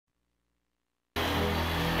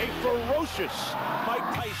ferocious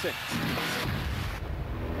Mike Tyson.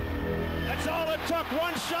 That's all it took.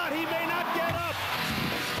 One shot. He may not get up.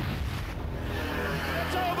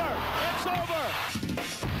 It's over. It's over.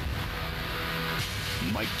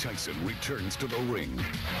 Mike Tyson returns to the ring.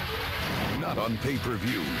 Not on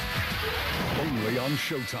pay-per-view. Only on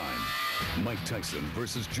Showtime. Mike Tyson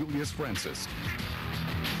versus Julius Francis.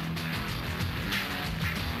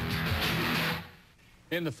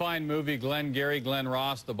 In the fine movie, Glenn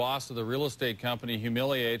Ross, the boss of the real estate company,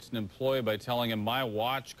 humiliates an employee by telling him, "My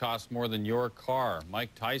watch costs more than your car."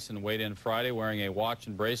 Mike Tyson weighed in Friday wearing a watch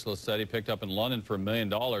and bracelet set he picked up in London for $1 million.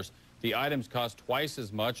 The items cost twice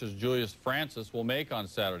as much as Julius Francis will make on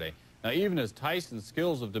Saturday. Now, even as Tyson's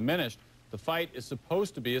skills have diminished, the fight is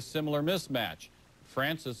supposed to be a similar mismatch.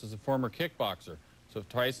 Francis is a former kickboxer, so if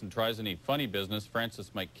Tyson tries any funny business,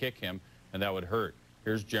 Francis might kick him, and that would hurt.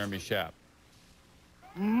 Here's Jeremy Schaap.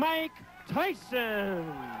 Mike Tyson!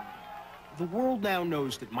 The world now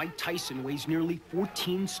knows that Mike Tyson weighs nearly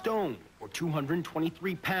 14 stone, or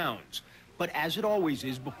 223 pounds. But as it always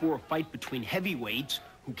is before a fight between heavyweights,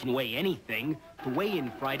 who can weigh anything, the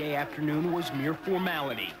weigh-in Friday afternoon was mere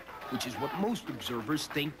formality, which is what most observers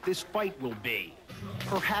think this fight will be.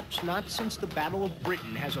 Perhaps not since the Battle of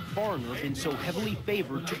Britain has a foreigner been so heavily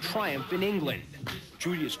favored to triumph in England.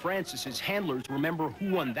 Julius Francis's handlers remember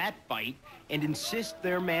who won that fight and insist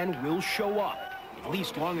their man will show up, at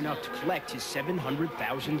least long enough to collect his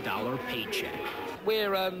 $700,000 paycheck.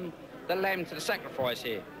 We're the lamb to the sacrifice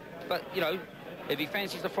here. But, you know, if he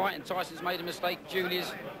fancies the fight and Tyson's made a mistake,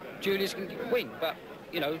 Julius can win. But,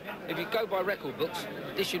 you know, if you go by record books,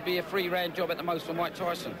 this should be a three-round job at the most for Mike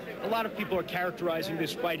Tyson. A lot of people are characterizing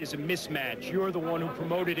this fight as a mismatch. You're the one who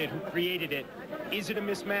promoted it, who created it. Is it a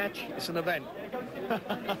mismatch? It's an event.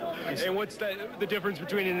 And what's the difference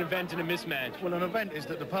between an event and a mismatch? Well, an event is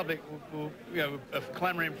that the public will are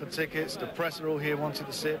clamoring for tickets. The press are all here wanting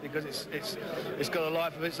to see it because it's got a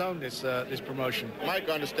life of its own. This promotion. Mike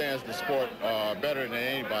understands the sport better than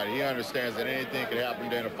anybody. He understands that anything could happen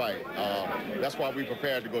during a fight. That's why we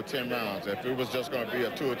prepared to go 10 rounds. If it was just going to be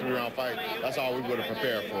a 2 or 3 round fight, that's all we would have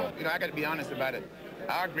prepared for. You know, I got to be honest about it.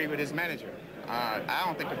 I agree with his manager. I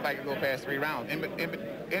don't think the fight can go past 3 rounds.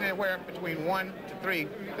 Anywhere between 1 to 3,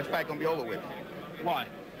 the fight gonna be over with. Why?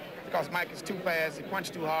 Because Mike is too fast, he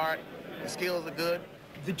punched too hard, his skills are good.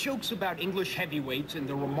 The jokes about English heavyweights and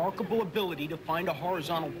their remarkable ability to find a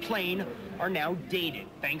horizontal plane are now dated,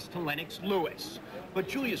 thanks to Lennox Lewis. But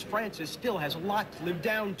Julius Francis still has a lot to live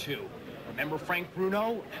down to. Remember Frank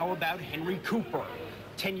Bruno? How about Henry Cooper?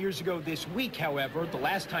 10 years ago this week, however, the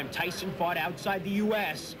last time Tyson fought outside the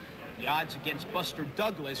U.S., the odds against Buster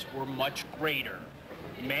Douglas were much greater.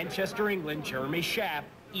 In Manchester, England, Jeremy Schaap,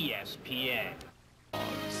 ESPN.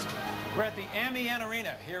 We're at the Amiens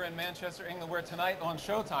Arena here in Manchester, England, where tonight on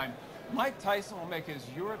Showtime, Mike Tyson will make his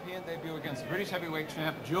European debut against British heavyweight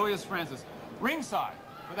champ Julius Francis. Ringside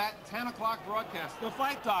for that 10 o'clock broadcast, the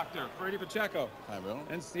Fight Doctor, Freddie Pacheco. Hi, Bill.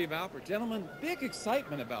 And Steve Alpert. Gentlemen, big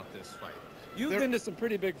excitement about this fight. You've been to some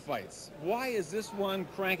pretty big fights. Why is this one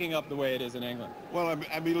cranking up the way it is in England? Well,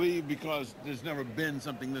 I believe because there's never been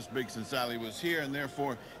something this big since Ali was here, and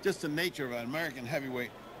therefore just the nature of an American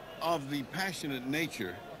heavyweight, of the passionate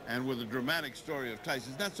nature, and with the dramatic story of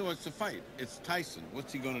Tyson. It's not so much the fight, it's Tyson.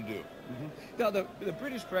 What's he going to do? Now, the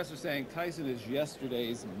British press are saying Tyson is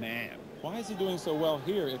yesterday's man. Why is he doing so well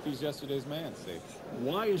here if he's yesterday's man, Steve?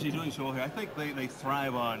 Why is he doing so well here? I think they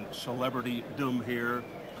thrive on celebrity-dom here.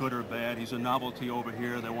 Good or bad, he's a novelty over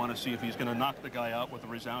here. They want to see if he's going to knock the guy out with a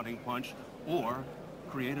resounding punch or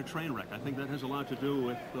create a train wreck. I think that has a lot to do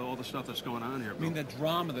with all the stuff that's going on here. I mean, the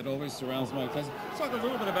drama that always surrounds Mike Tyson. Let's talk a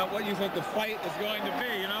little bit about what you think the fight is going to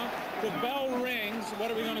be, you know? The bell rings. What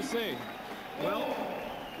are we going to see? Well,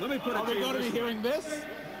 let me put it to you. Are we going to be hearing this?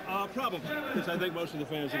 Probably, because I think most of the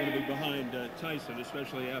fans are going to be behind Tyson,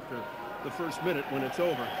 especially after the first minute when it's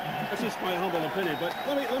over. That's just my humble opinion, but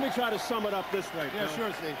let me try to sum it up this way. Yeah,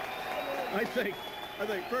 sure, Steve. I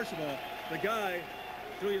think first of all, the guy,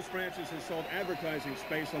 Julius Francis, has sold advertising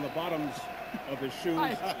space on the bottoms of his shoes.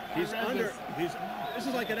 This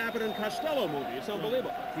is like an Abbott and Costello movie. It's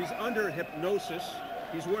unbelievable. He's under hypnosis.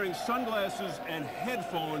 He's wearing sunglasses and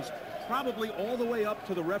headphones, probably all the way up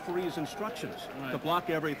to the referee's instructions to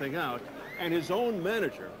block everything out. And his own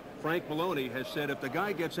manager, Frank Maloney, has said if the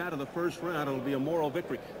guy gets out of the first round, it'll be a moral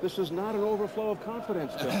victory. This is not an overflow of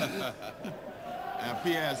confidence, Bill. And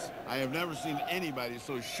P.S., I have never seen anybody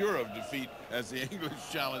so sure of defeat as the English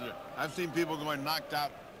challenger. I've seen people going knocked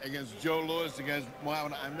out against Joe Louis, against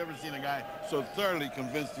Muhammad. I've never seen a guy so thoroughly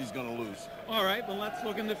convinced he's going to lose. All right, well, let's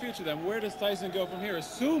look in the future then. Where does Tyson go from here,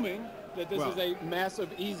 assuming that this is a massive,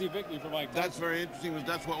 easy victory for Mike Tyson. That's very interesting, because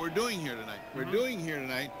that's what we're doing here tonight. We're doing here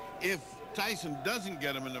tonight, if Tyson doesn't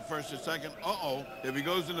get him in the first or second, if he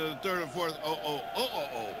goes into the third or fourth,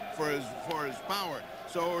 for his power.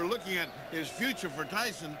 So we're looking at his future for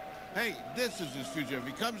Tyson. Hey, this is his future. If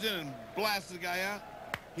he comes in and blasts the guy out,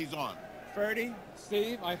 he's on. Ferdy,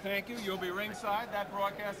 Steve, I thank you. You'll be ringside. That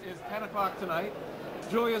broadcast is 10 o'clock tonight.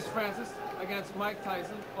 Julius Francis against Mike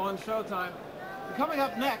Tyson on Showtime. And coming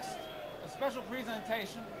up next, a special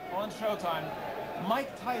presentation on Showtime,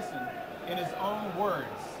 Mike Tyson in his own words.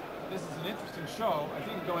 This is an interesting show. I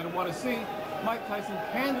think you're going to want to see Mike Tyson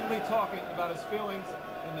candidly talking about his feelings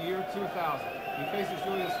in the year 2000. He faces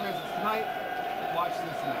Julius Francis tonight. Watch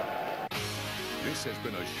this now. This has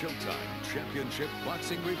been a Showtime Championship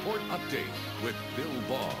Boxing Report Update with Bill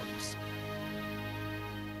Boggs.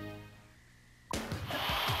 The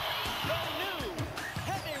new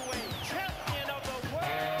heavyweight champion of the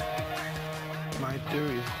world. My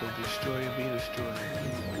theory is to destroy or be destroyed.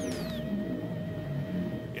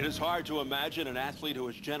 It is hard to imagine an athlete who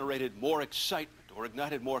has generated more excitement or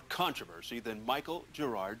ignited more controversy than Michael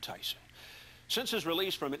Gerard Tyson. Since his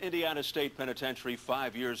release from an Indiana State Penitentiary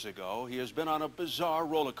 5 years ago, he has been on a bizarre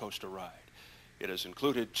roller coaster ride. It has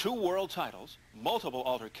included 2 world titles, multiple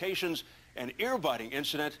altercations, an ear-biting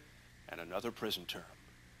incident, and another prison term.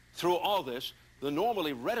 Through all this, the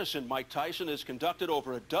normally reticent Mike Tyson has conducted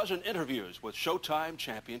over a dozen interviews with Showtime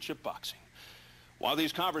Championship Boxing. While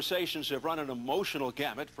these conversations have run an emotional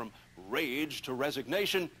gamut from rage to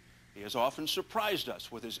resignation, he has often surprised us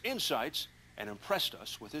with his insights and impressed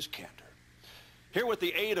us with his candor. Here with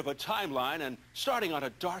the aid of a timeline and starting on a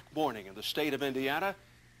dark morning in the state of Indiana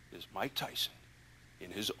is Mike Tyson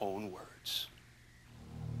in his own words.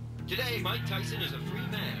 Today, Mike Tyson is a free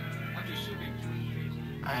man after serving 3 years.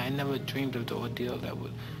 I never dreamed of the ordeal that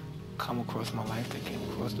would come across my life that came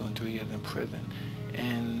across doing 3 years in prison.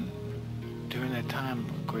 And during that time,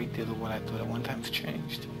 a great deal of what I thought at one time has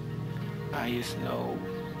changed. I just know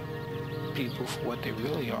people for what they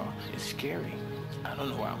really are. It's scary. I don't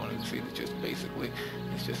know why I want to say it. Just basically,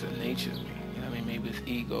 it's just a nature of me. You know what I mean? Maybe it's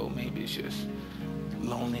ego, maybe it's just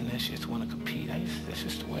loneliness, just want to compete. That's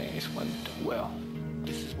just the way I just want to do well.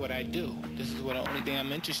 This is what I do. This is what the only thing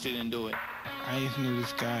I'm interested in doing. I just knew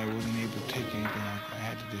this guy wasn't able to take anything. I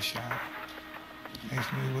had to just shot. I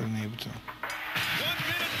just knew he wasn't able to. 1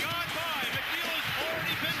 minute gone by. McNeil has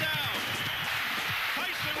already been down.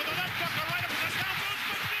 Tyson with a left hook, a right up to the down goes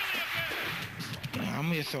McNeil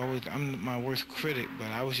again. I'm my worst critic, but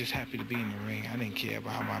I was just happy to be in the ring. I didn't care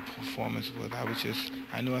about how my performance was.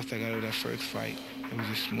 I knew after I got over that first fight, it was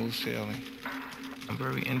just smooth sailing. I'm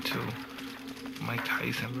very into Mike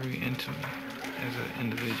Tyson. I'm very into me as an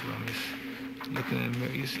individual. I'm just looking in the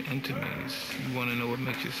mirror, just into me. You want to know what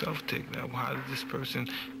makes yourself tick. Now, how did this person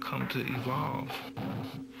come to evolve?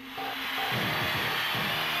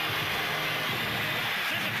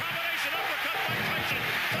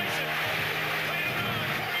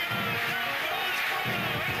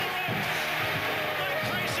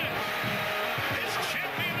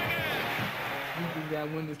 I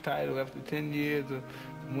win this title after 10 years of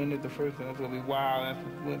winning it the first time. It's going to be wild. After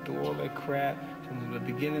we went through all that crap, from the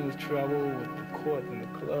beginning was trouble with the courts and the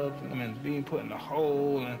clubs, and being put in a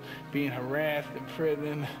hole and being harassed in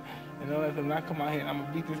prison and all that. And I come out here and I'm going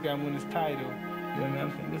to beat this guy and win this title. You know what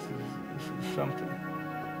I'm saying? This is something.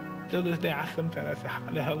 Till this day, sometimes I say,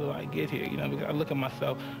 how the hell did I get here? You know, because I look at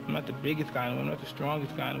myself, I'm not the biggest guy in the world, I'm not the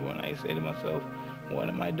strongest guy in the world, and I say to myself, what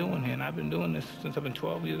am I doing here? And I've been doing this since I've been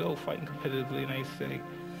 12 years old, fighting competitively, and I say,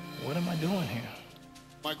 what am I doing here?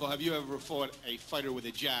 Michael, have you ever fought a fighter with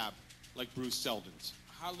a jab like Bruce Seldon's?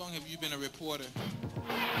 How long have you been a reporter?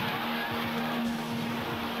 And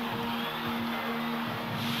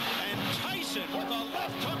Tyson with a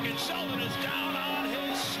left hook, and Seldon is down on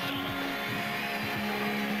his stomach.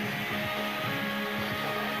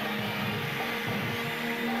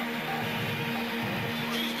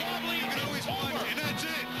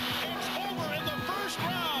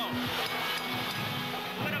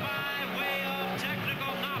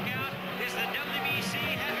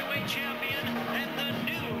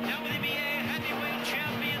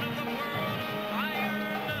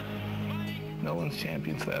 No one's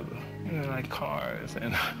champion forever. You know, like cars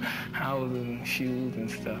and houses and shoes and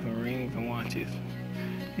stuff and rings and watches.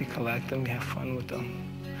 You collect them, you have fun with them.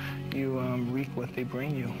 You reap what they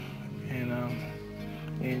bring you. And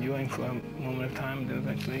you enjoy them for a moment of time, and then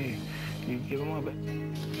eventually you give them up.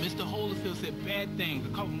 Mr. Holyfield said bad things. A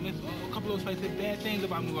couple of those fights said bad things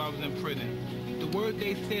about me while I was in prison. The word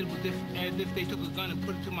they said was as if they took a gun and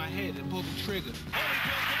put it to my head and pulled the trigger.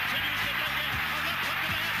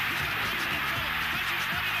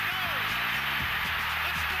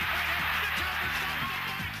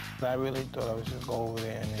 I really thought I was just go over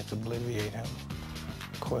there and just obliviate him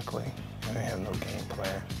quickly. I didn't have no game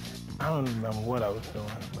plan. I don't remember what I was doing,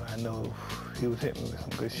 but I know he was hitting me with some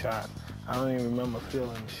good shots. I don't even remember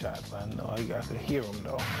feeling the shots, but I know I could hear him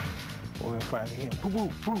though. When we finally hit him,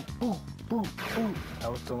 boom, boom, boom, boom, boom. I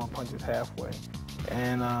was throwing my punches halfway.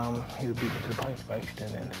 And he would beat me to the punch by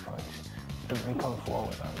extending his punch. And coming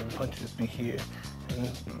forward, the punches would be here. And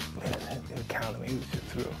he would counter me. He was just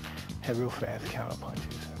through. Had real fast counter punches.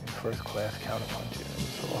 First class counter punches. It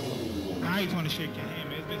was awesome. I just want to shake your hand,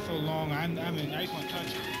 man. It's been so long. I just want to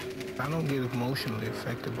touch you. I don't get emotionally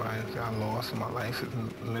affected by it. I lost, and my life is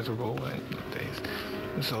miserable, and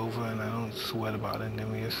it's over, and I don't sweat about it, and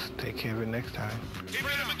then we just take care of it next time. He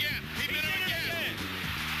bit him again. He bit him again.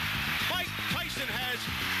 Mike Tyson has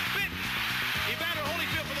bit Evander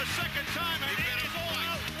Holyfield for the second time, and it is all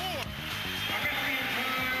out war.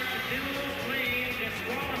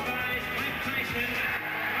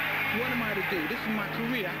 What am I to do? This is my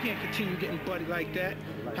career. I can't continue getting buddy like that.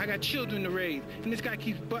 I got children to raise, and this guy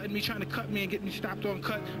keeps butting me, trying to cut me and get me stopped on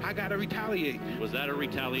cut. I gotta retaliate. Was that a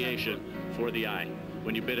retaliation for the eye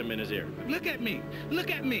when you bit him in his ear? Look at me. Look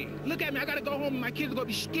at me. Look at me. I gotta go home and my kids are gonna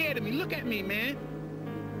be scared of me. Look at me, man.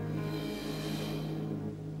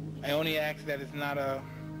 I only ask that it's not a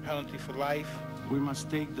penalty for life. We must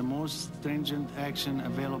take the most stringent action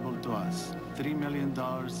available to us. $3 million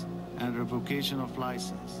and revocation of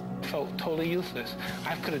license. So totally useless.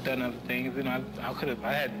 I could have done other things, you know.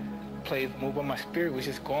 I had plays move, but my spirit was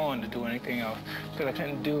just gone to do anything else because I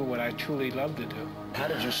couldn't do what I truly loved to do. How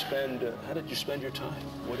did you spend your time?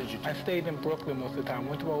 What did you do? I stayed in Brooklyn most of the time.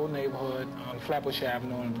 Went to my old neighborhood on Flatbush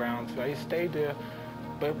Avenue in Brownsville. I stayed there,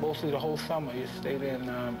 but mostly the whole summer. You stay there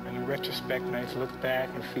in retrospect, and I just look back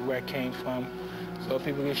and see where I came from. So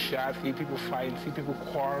people get shot, see people fighting, see people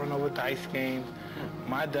quarreling over dice games.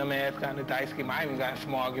 My dumb ass got in a dice game. I even got in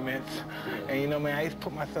some arguments. And you know, man, I just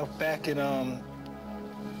put myself back in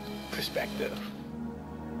perspective.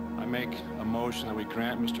 I make a motion that we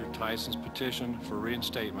grant Mr. Tyson's petition for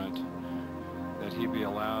reinstatement, that he be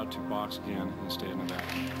allowed to box again in the state of Nevada.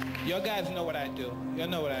 Y'all guys know what I do. Y'all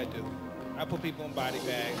know what I do. I put people in body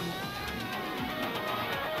bags.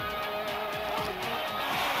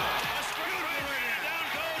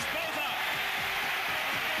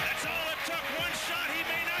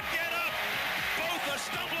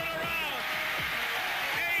 Stumbling around.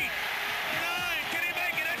 8, 9, can he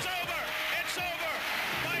make it? It's over. It's over.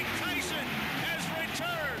 Mike Tyson has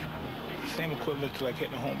returned. Same equivalent to like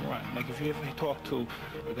hitting a home run. Like if you ever talk to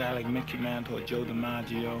a guy like Mickey Mantle or Joe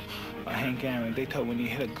DiMaggio or Hank Aaron, they tell you when you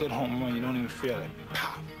hit a good home run, you don't even feel it.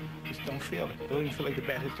 Pop. You just don't feel it. You don't even feel like the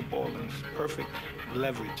bat hits the ball, and it's perfect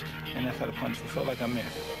leverage. And that's how the punch felt like I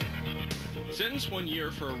missed. Sentenced 1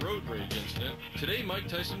 year for a road rage incident, today Mike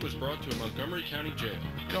Tyson was brought to a Montgomery County jail.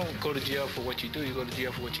 You don't go to jail for what you do, you go to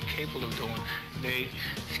jail for what you're capable of doing. They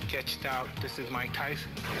sketched out, this is Mike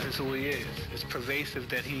Tyson, this is who he is. It's pervasive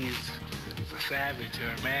that he's a savage or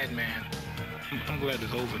a madman. I'm glad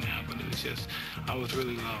it's over now, but it was just, I was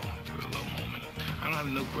really low, a real low moment. I don't have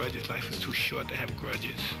no grudges, life is too short to have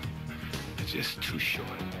grudges. It's just too short.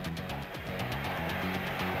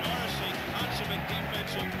 Consummate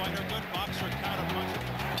defensive fighter, good boxer, counter puncher.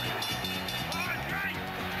 Hard right!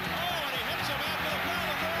 Oh, and he hits him after the bell,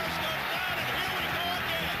 and Norris goes down, and here we go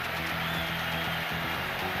again.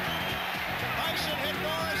 Tyson hit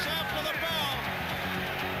Norris after the bell.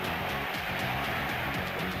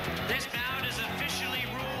 This bout is officially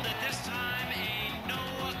ruled at this time a no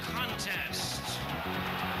contest.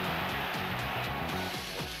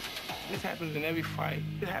 This happens in every fight.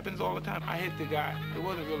 It happens all the time. I hit the guy. It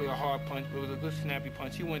wasn't really a hard punch, but it was a good snappy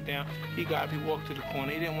punch. He went down. He got up. He walked to the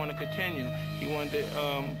corner. He didn't want to continue. He wanted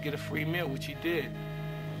to get a free meal, which he did.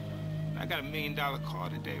 I got $1 million car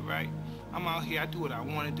today, right? I'm out here. I do what I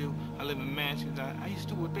want to do. I live in mansions. I used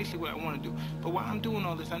to do basically what I want to do. But while I'm doing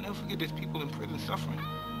all this, I never forget there's people in prison suffering.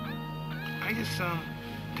 I just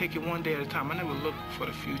take it one day at a time. I never look for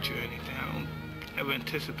the future or anything. I don't ever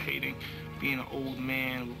anticipating being an old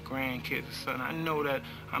man with grandkids or something. I know that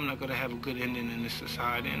I'm not going to have a good ending in this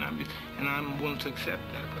society, and I'm willing to accept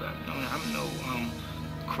that. But I'm no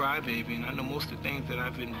crybaby, and I know most of the things that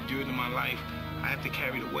I've endured in my life, I have to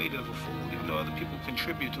carry the weight of a fool. Even though other people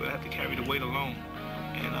contribute to it, I have to carry the weight alone,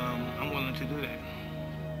 and I'm willing to do that.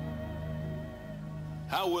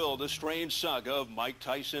 How will the strange saga of Mike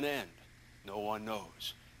Tyson end? No one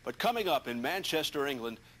knows. But coming up in Manchester,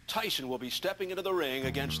 England, Tyson will be stepping into the ring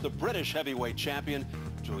against the British heavyweight champion,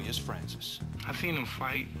 Julius Francis. I've seen him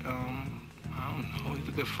fight. I don't know. He's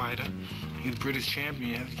a good fighter. He's British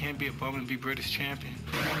champion. He can't be a bum and be British champion.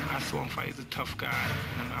 I saw him fight. He's a tough guy.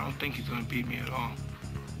 And I don't think he's going to beat me at all.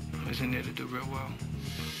 was in there to do real well.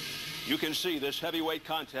 You can see this heavyweight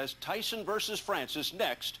contest, Tyson versus Francis,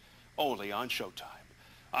 next, only on Showtime.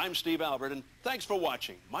 I'm Steve Albert, and thanks for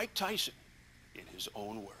watching Mike Tyson in his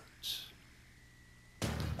own words.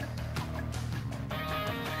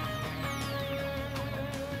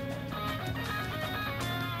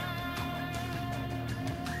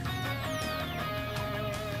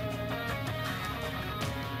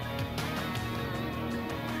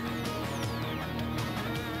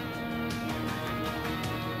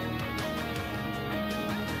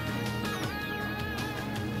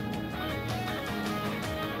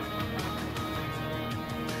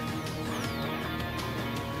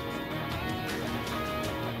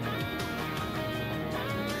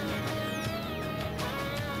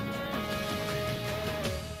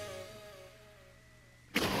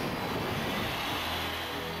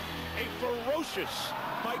 Ferocious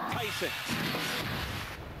Mike Tyson.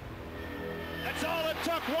 That's all it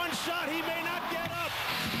took. One shot, he may not get up.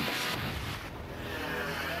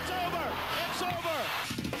 It's over. It's over.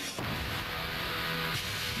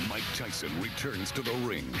 Mike Tyson returns to the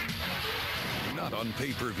ring. Not on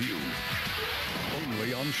pay-per-view.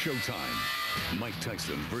 Only on Showtime. Mike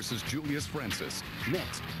Tyson versus Julius Francis.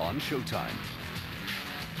 Next on Showtime.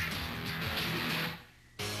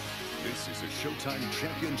 This is a Showtime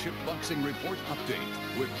Championship Boxing Report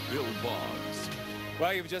update with Bill Boggs.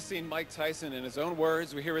 Well, you've just seen Mike Tyson in his own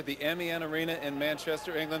words. We're here at the MEN Arena in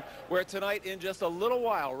Manchester, England, where tonight, in just a little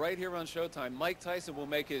while, right here on Showtime, Mike Tyson will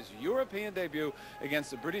make his European debut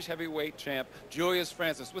against the British heavyweight champ, Julius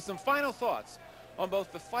Francis. With some final thoughts on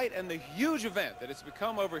both the fight and the huge event that it's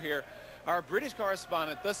become over here, our British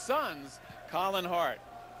correspondent, the Sun's Colin Hart.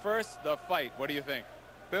 First, the fight. What do you think?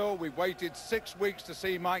 Bill, we've waited 6 weeks to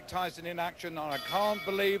see Mike Tyson in action, and I can't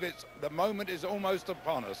believe the moment is almost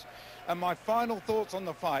upon us. And my final thoughts on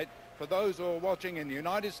the fight, for those who are watching in the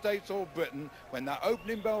United States or Britain, when that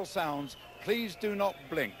opening bell sounds, please do not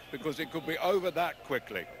blink, because it could be over that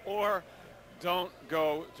quickly. Or don't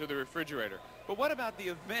go to the refrigerator. But what about the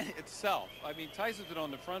event itself? I mean, Tyson's been on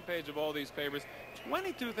the front page of all these papers.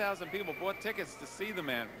 22,000 people bought tickets to see the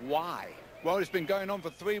man. Why? Well, it's been going on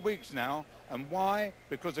for 3 weeks now. And why?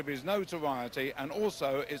 Because of his notoriety, and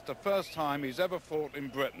also it's the first time he's ever fought in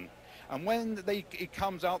Britain. And when he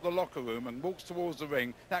comes out the locker room and walks towards the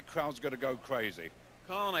ring, that crowd's going to go crazy.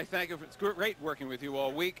 Colin, I thank you. It's great working with you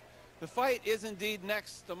all week. The fight is indeed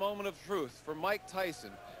next, the moment of truth for Mike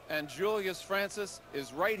Tyson. And Julius Francis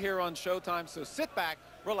is right here on Showtime. So sit back,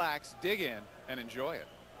 relax, dig in, and enjoy it.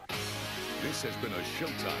 This has been a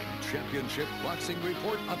Showtime Championship Boxing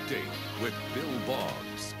Report update with Bill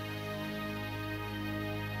Boggs.